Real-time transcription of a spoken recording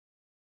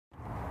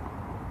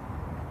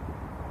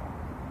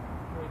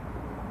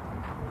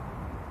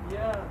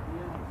Yeah,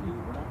 yeah.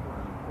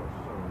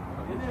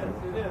 It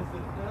is.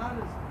 It's not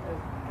as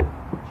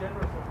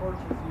generous a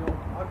porch as the old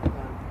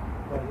octagon,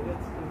 but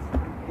it's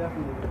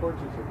definitely, the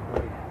porches are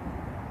great.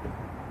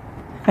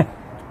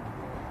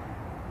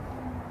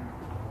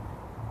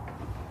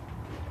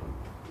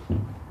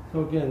 So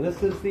again,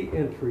 this is the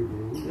entry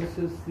room. This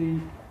is the,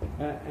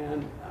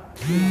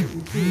 you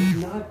see,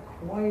 it's not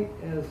quite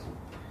as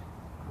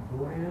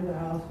grand a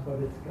house, but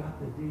it's got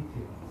the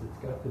details. It's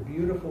got the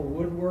beautiful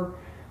woodwork.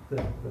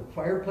 The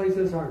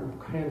fireplaces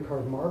aren't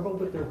hand-carved marble,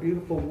 but they're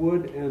beautiful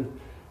wood and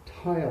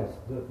tiles.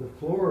 The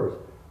floors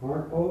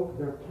aren't oak,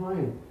 they're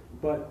pine.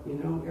 But, you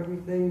know,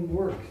 everything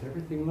works.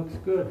 Everything looks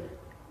good.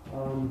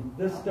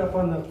 This stuff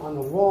on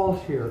the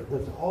walls here,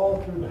 that's all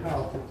through the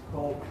house, it's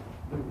called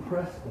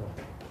Nebraska.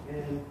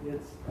 And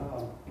it's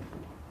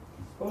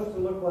supposed to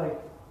look like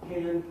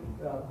canned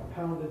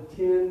pounded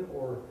tin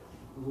or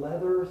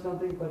leather or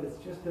something, but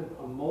it's just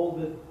a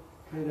molded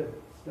kind of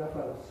stuff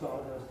out of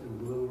sawdust and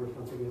glue or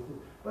something.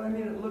 But I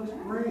mean, it looks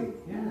great.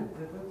 Yeah,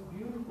 it looks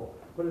beautiful.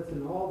 But it's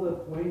in all the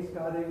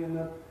wainscoting and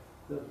the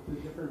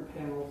different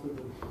panels of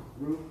the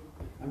roof.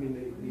 I mean,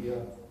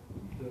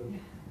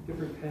 the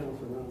different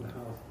panels around the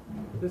house.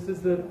 This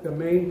is the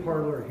main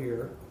parlor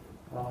here.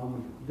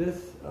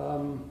 This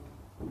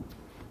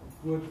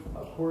would,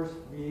 of course,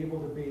 be able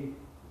to be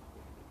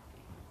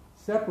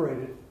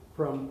separated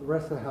from the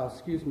rest of the house.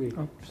 Excuse me,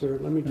 sir,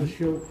 let me just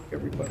show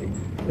everybody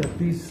that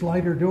these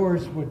slider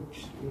doors would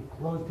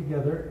close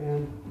together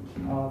and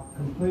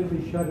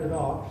completely shut it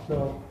off.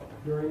 So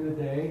during the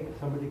day, if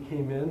somebody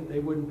came in, they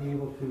wouldn't be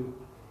able to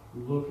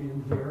look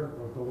in here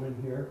or go in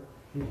here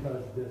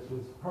because this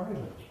was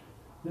private.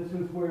 This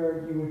is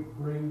where you would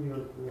bring your,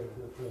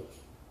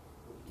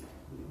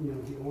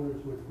 the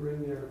owners would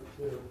bring their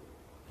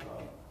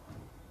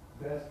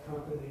best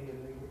company, and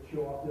they would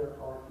show off their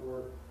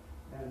artwork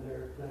and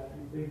that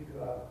big,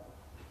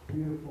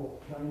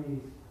 beautiful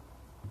Chinese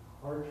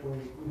archway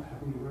used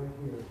to be right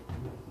here.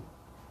 This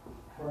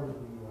part of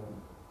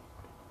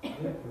the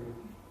entry,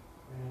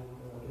 and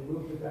they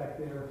moved it back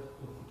there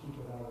just to keep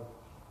it out of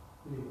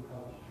being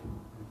touched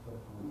and so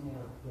forth.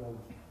 Yeah. So,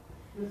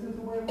 this is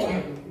the way it was.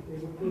 They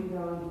would put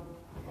down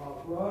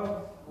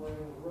rugs,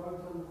 laying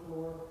rugs on the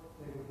floor.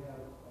 They would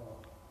have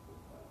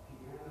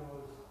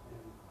pianos,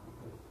 and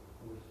because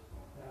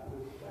that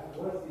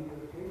was the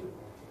entertainment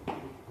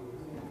process.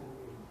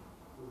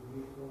 With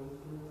musical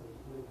instruments and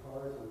playing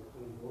cards and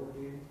playing board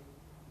games.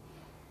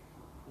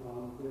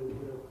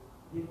 The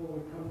people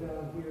would come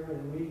down here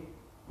and meet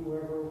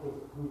whoever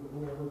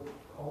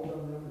called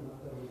on them and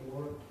knocked on the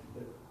door.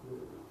 The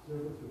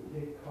service would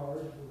take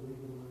cards and leave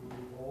them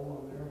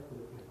roll on there if the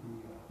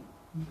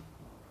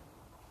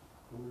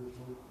owners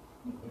weren't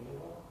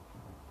available.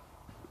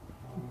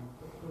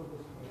 Let's go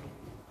this way.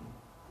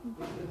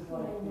 This is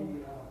like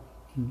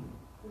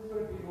this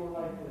would be more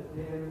like the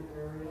den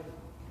area.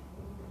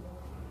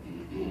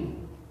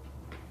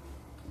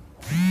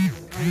 It's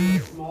kind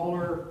of a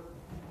smaller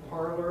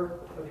parlor,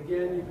 but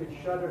again, you could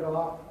shut it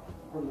off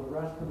from the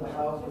rest of the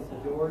house with the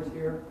doors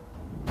here.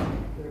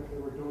 There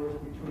were doors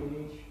between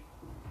each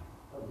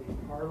of these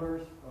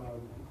parlors.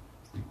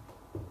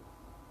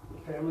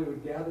 The family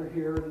would gather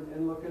here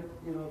and look at,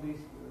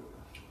 these,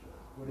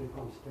 what do you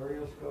call them,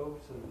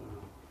 stereoscopes, and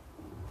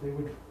they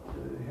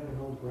had an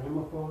old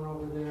gramophone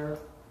over there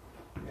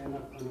and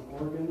an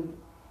organ.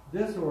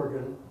 This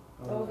organ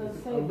is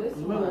a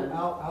little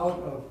out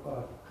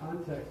of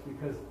context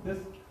because this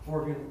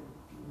organ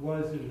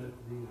was in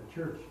the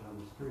church on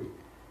the street,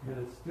 and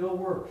it still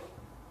works.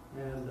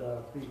 And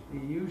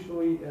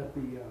usually at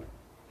the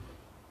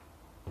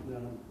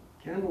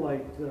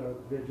candlelight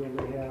vigil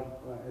they have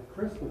at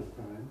Christmas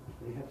time,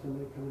 they have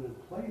somebody come in and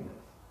play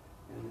this,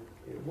 and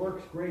it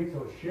works great.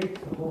 So it shakes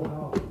the whole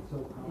house. It's so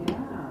powerful.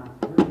 Yeah.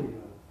 It's really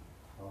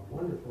a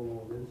wonderful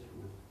old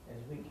instrument.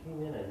 As we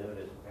came in, I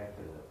noticed back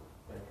to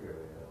the picture,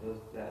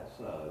 that's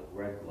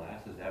red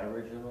glass. Is that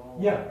original?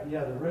 Yeah,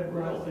 the red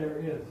glass there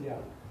is.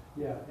 Yeah.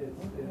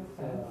 It's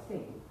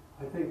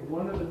I think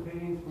one of the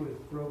panes was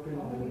broken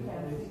in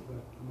place,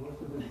 but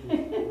most of it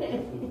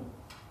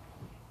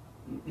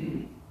is.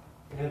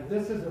 And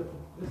this is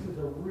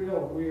a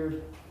real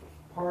weird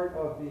part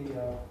of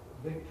the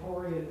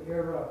Victorian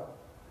era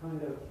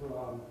kind of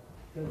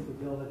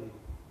sensibility.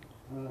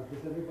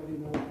 Does everybody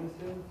know what this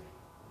is?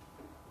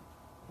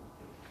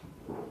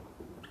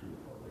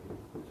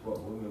 It's what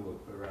women would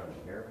put around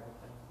their hair back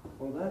then?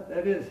 Well,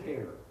 that is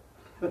hair.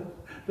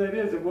 That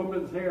is a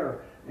woman's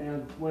hair.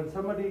 And when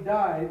somebody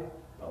died,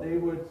 they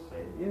would,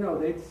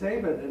 they'd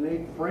save it and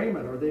they'd frame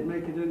it, or they'd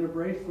make it into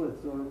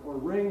bracelets or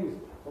rings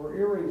or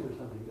earrings or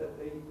something. That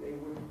they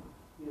would,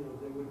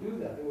 they would do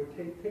that. They would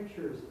take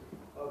pictures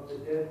of the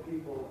dead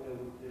people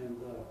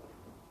and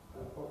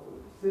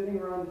sitting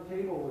around the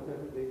table with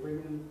them. They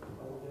bring in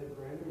dead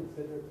Brandon and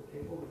sit at the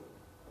table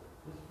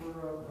just for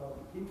a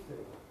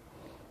keepsake.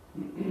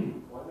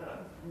 Why not?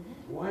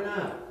 Why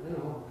not?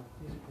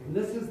 And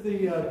this is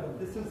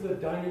the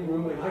dining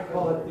room, and I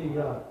call it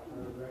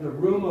the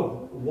room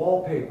of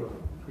wallpaper,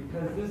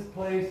 because this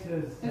place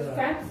is it's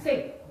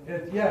fancy.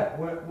 Yeah,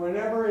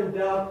 whenever in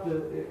doubt,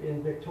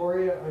 in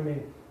Victoria, I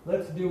mean,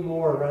 let's do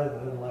more rather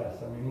than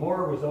less. I mean,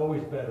 more was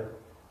always better.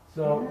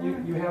 So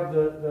you have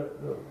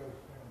the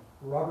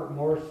Robert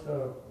Morris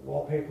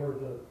wallpaper,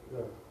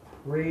 the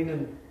green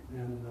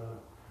and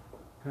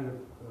kind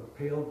of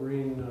pale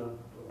green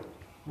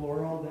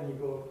floral. Then you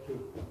go to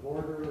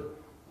border,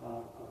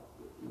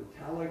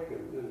 metallic,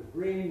 and then a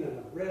green, then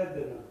a red,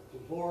 then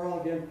a floral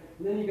again.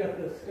 And then you got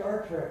the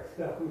Star Trek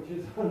stuff, which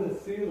is on the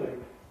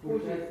ceiling,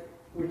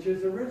 which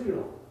is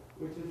original.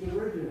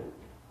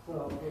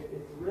 So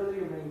it's really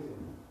amazing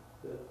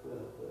the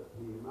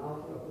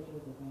amount of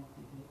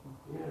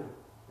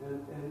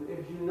and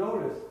as you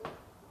notice,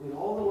 in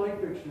all the light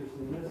fixtures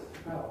in this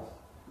house,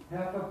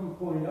 half of them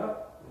point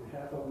up and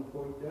half of them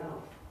point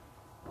down.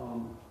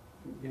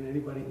 Can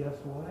anybody guess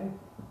why?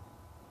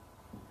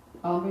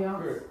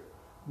 Ambiance. Sure.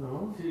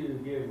 No? To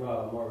give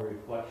more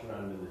reflection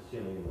onto the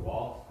ceiling and the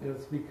walls.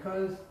 It's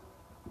because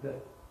the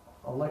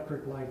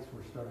electric lights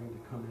were starting to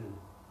come in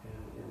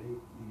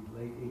the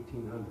late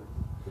 1800s.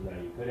 So now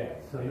you could have.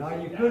 So now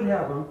you could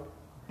have them,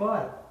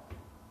 but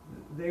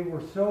they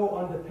were so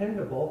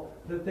undependable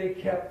that they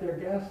kept their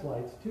gas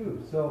lights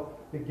too. So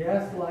the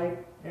gas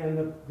light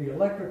and the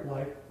electric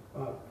light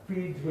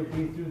feeds would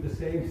be through the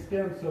same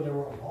stem, so there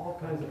were all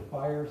kinds of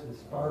fires and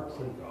sparks,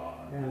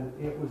 and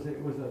it was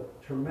a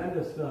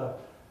tremendous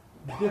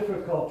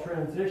difficult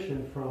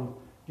transition from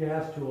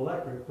gas to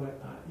electric.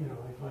 But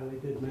I finally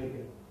did make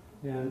it.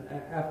 And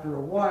after a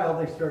while,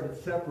 they started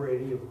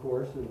separating, of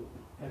course, and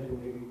having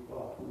maybe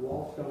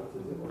wall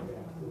sconces that were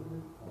gas and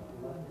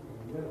electric in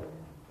the middle.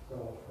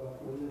 So, but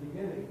in the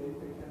beginning, they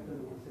kept them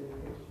in the same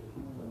fixture.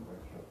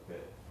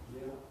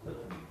 Yeah. Such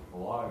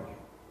large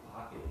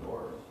pocket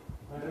doors.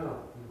 I know,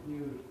 they're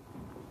huge.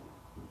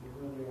 They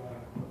really are.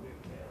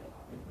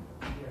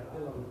 Yeah, I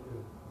love it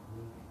too.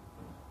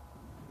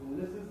 And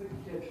this is the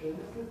kitchen.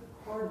 This is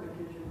part of the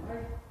kitchen.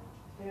 I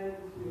tend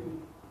to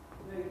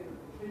think of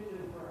the kitchen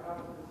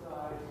perhaps the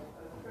size,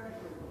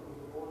 especially when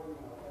the boarding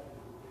house has to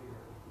be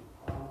bigger.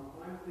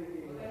 I'm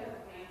thinking. They have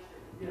a pantry.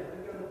 Yeah,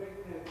 they've got a big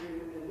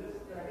pantry, and this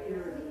back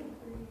here is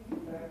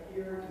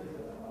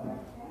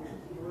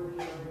storage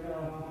area.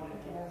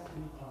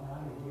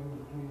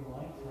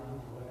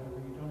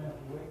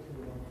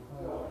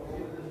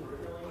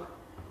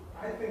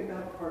 I think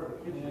that's part of the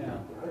kitchen. Yeah.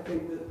 I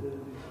think that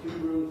these two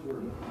rooms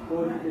were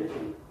for the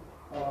kitchen.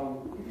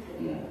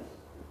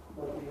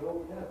 But the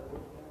old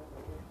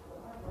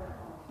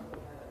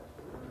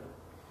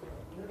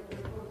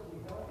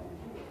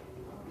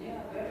Yeah,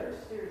 better.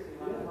 Seriously,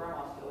 my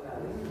grandma still has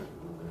it.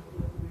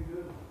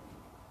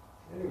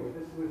 Anyway,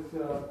 this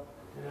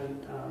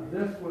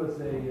was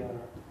a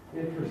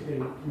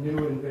interesting new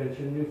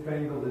invention,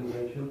 newfangled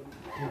invention.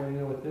 Anybody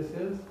know what this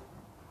is?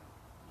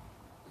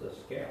 It's a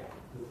scale.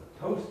 It's a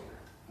toaster.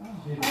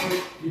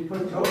 You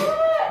put toast.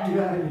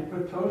 Yeah, you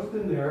put toast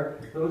in there.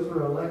 Those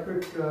were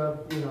electric,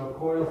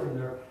 coils in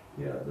there.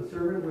 Yeah, the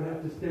servant would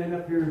have to stand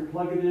up here and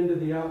plug it into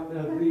the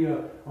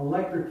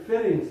electric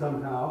fitting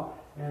somehow,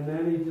 and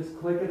then he'd just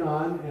click it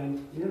on, and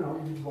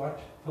you'd watch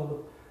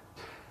till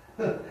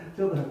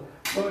the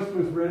toast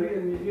was ready,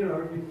 and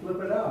you'd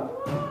flip it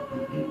out.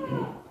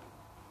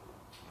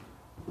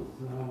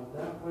 So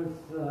that was.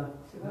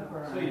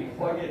 So you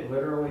plug it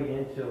literally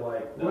into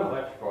like the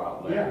electrical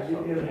outlet. Yeah, or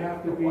something, it'd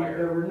have to be. wire.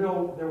 There were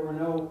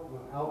no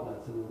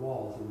outlets in the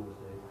walls in those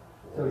days.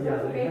 So yeah,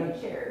 That's a they baby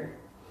had. chair.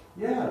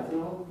 Yeah, it's an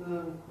old,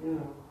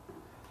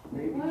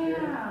 baby chair.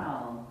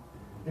 Wow.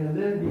 And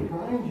then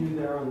behind you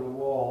there on the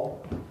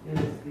wall is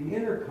the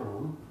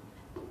intercom.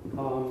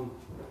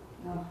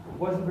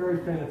 Wasn't very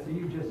fancy.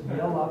 You just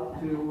yell up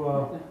to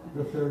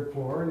the third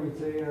floor and you'd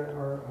say,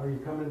 "Are you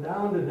coming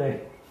down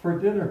today for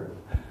dinner?"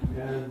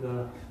 And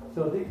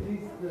so the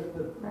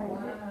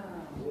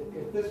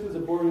if this was a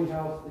boarding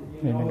house,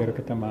 that May negara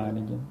kita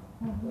maanigin.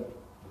 the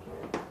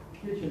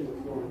kitchen was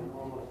going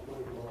almost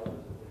 24 hours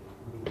a day.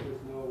 I mean,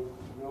 there's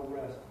no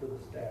rest for the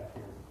staff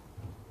here.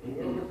 And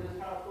where was this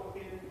house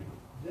located?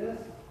 This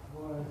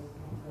was,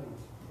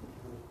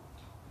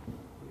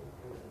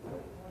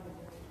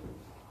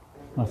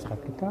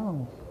 Masak kita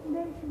o?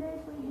 Hindi,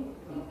 pwede.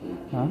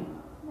 Ha?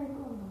 Hindi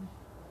ko.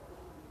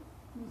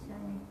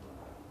 Minsan.